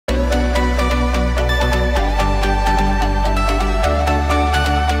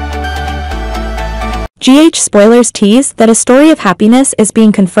Spoilers tease that a story of happiness is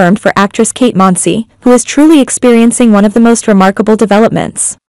being confirmed for actress Kate Mansi, who is truly experiencing one of the most remarkable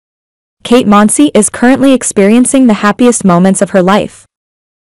developments. Kate Mansi is currently experiencing the happiest moments of her life.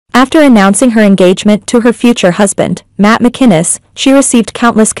 After announcing her engagement to her future husband, Matt McInnes, she received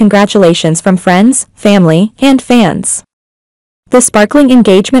countless congratulations from friends, family, and fans. The sparkling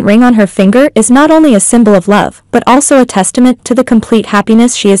engagement ring on her finger is not only a symbol of love, but also a testament to the complete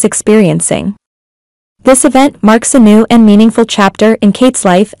happiness she is experiencing. This event marks a new and meaningful chapter in Kate's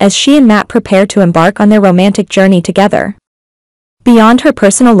life as she and Matt prepare to embark on their romantic journey together. Beyond her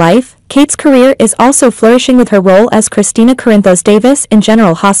personal life, Kate's career is also flourishing with her role as Christina Corinthos Davis in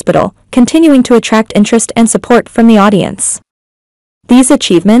General Hospital, continuing to attract interest and support from the audience. These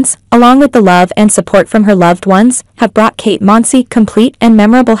achievements, along with the love and support from her loved ones, have brought Kate Mansi complete and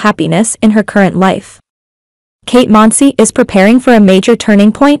memorable happiness in her current life. Kate Mansi is preparing for a major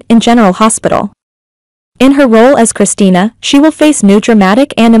turning point in General Hospital. In her role as Christina, she will face new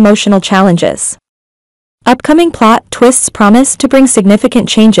dramatic and emotional challenges. Upcoming plot twists promise to bring significant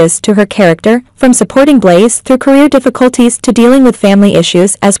changes to her character, from supporting Blaze through career difficulties to dealing with family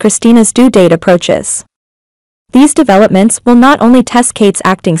issues as Christina's due date approaches. These developments will not only test Kate's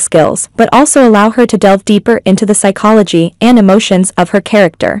acting skills but also allow her to delve deeper into the psychology and emotions of her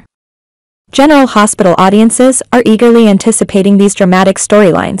character. General Hospital audiences are eagerly anticipating these dramatic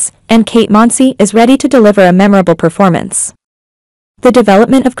storylines, and Kate Mansi is ready to deliver a memorable performance. The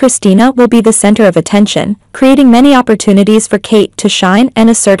development of Christina will be the center of attention, creating many opportunities for Kate to shine and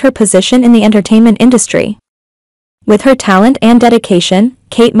assert her position in the entertainment industry. With her talent and dedication,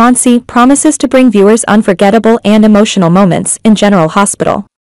 Kate Mansi promises to bring viewers unforgettable and emotional moments in General Hospital.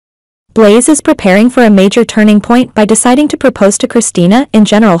 Blaze is preparing for a major turning point by deciding to propose to Christina in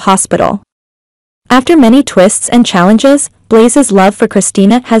General Hospital. After many twists and challenges, Blaze's love for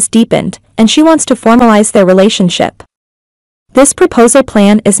Christina has deepened, and she wants to formalize their relationship. This proposal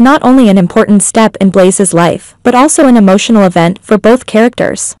plan is not only an important step in Blaze's life, but also an emotional event for both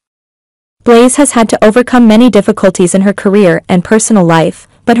characters. Blaze has had to overcome many difficulties in her career and personal life,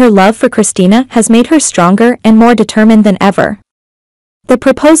 but her love for Christina has made her stronger and more determined than ever. The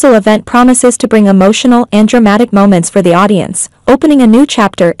proposal event promises to bring emotional and dramatic moments for the audience, opening a new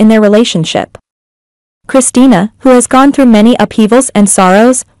chapter in their relationship. Christina, who has gone through many upheavals and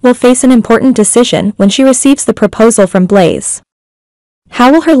sorrows, will face an important decision when she receives the proposal from Blaze.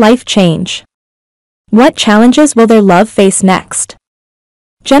 How will her life change? What challenges will their love face next?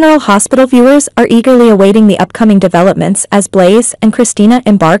 General Hospital viewers are eagerly awaiting the upcoming developments as Blaze and Christina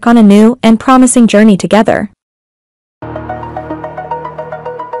embark on a new and promising journey together.